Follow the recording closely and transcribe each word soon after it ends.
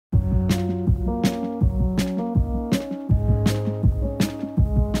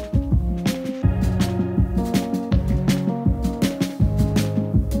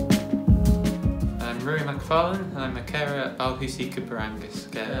MacFarlane. I'm a carer at Balhousie Coupar Angus.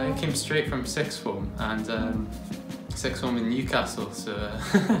 I came straight from sixth form and sixth form in Newcastle, so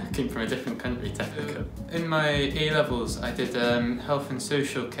I came from a different country technically. In my A-levels I did health and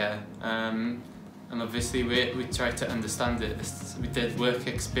social care, and obviously we tried to understand it. We did work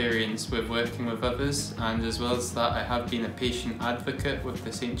experience with working with others, and as well as that I have been a patient advocate with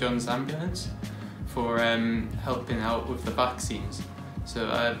the St John's Ambulance for helping out with the vaccines.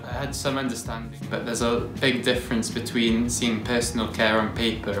 So I had some understanding, but there's a big difference between seeing personal care on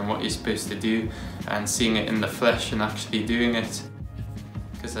paper and what you're supposed to do and seeing it in the flesh and actually doing it.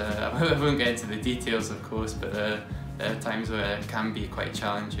 Because I won't get into the details of course, but there are times where it can be quite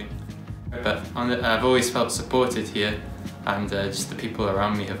challenging. But I've always felt supported here, and just the people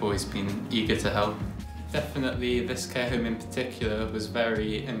around me have always been eager to help. Definitely this care home in particular was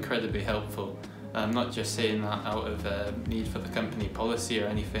very incredibly helpful. I'm not just saying that out of need for the company policy or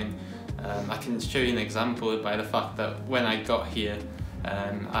anything. I can show you an example by the fact that when I got here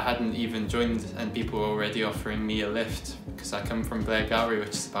I hadn't even joined and people were already offering me a lift because I come from Blairgowrie,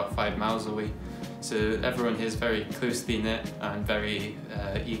 which is about 5 miles away. So everyone here is very closely knit and very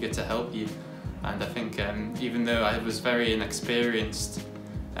eager to help you. And I think even though I was very inexperienced,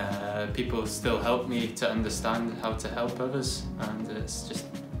 people still helped me to understand how to help others, and it's just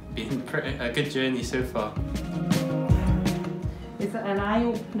been a good journey so far. Is it an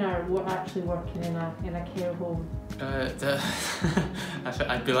eye-opener actually working in a care home? I'd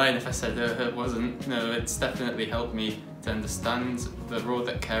be lying if I said it wasn't. No, it's definitely helped me to understand the role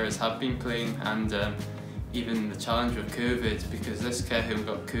that carers have been playing, and even the challenge with COVID, because this care home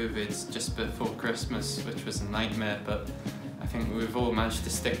got COVID just before Christmas, which was a nightmare, but I think we've all managed to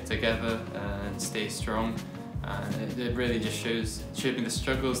stick together and stay strong. And it really just showed me the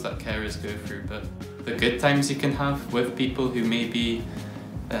struggles that carers go through, but the good times you can have with people who maybe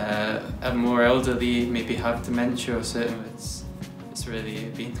are more elderly, maybe have dementia or something. It's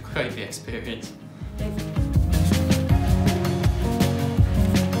really been quite the experience.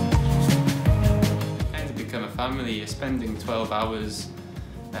 Kind of become a family. You're spending 12 hours.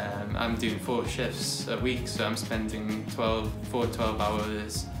 I'm doing 4 shifts a week, so I'm spending 12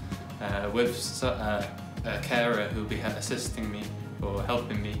 hours with a carer who'll be assisting me or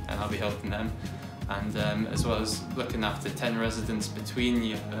helping me, and I'll be helping them. And as well as looking after 10 residents between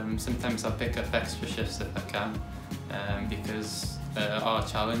you. Sometimes I'll pick up extra shifts if I can, because there are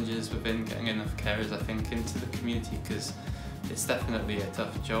challenges within getting enough carers, I think, into the community, because it's definitely a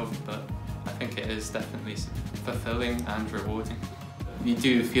tough job, but I think it is definitely fulfilling and rewarding. You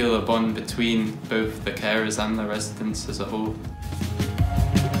do feel a bond between both the carers and the residents as a whole.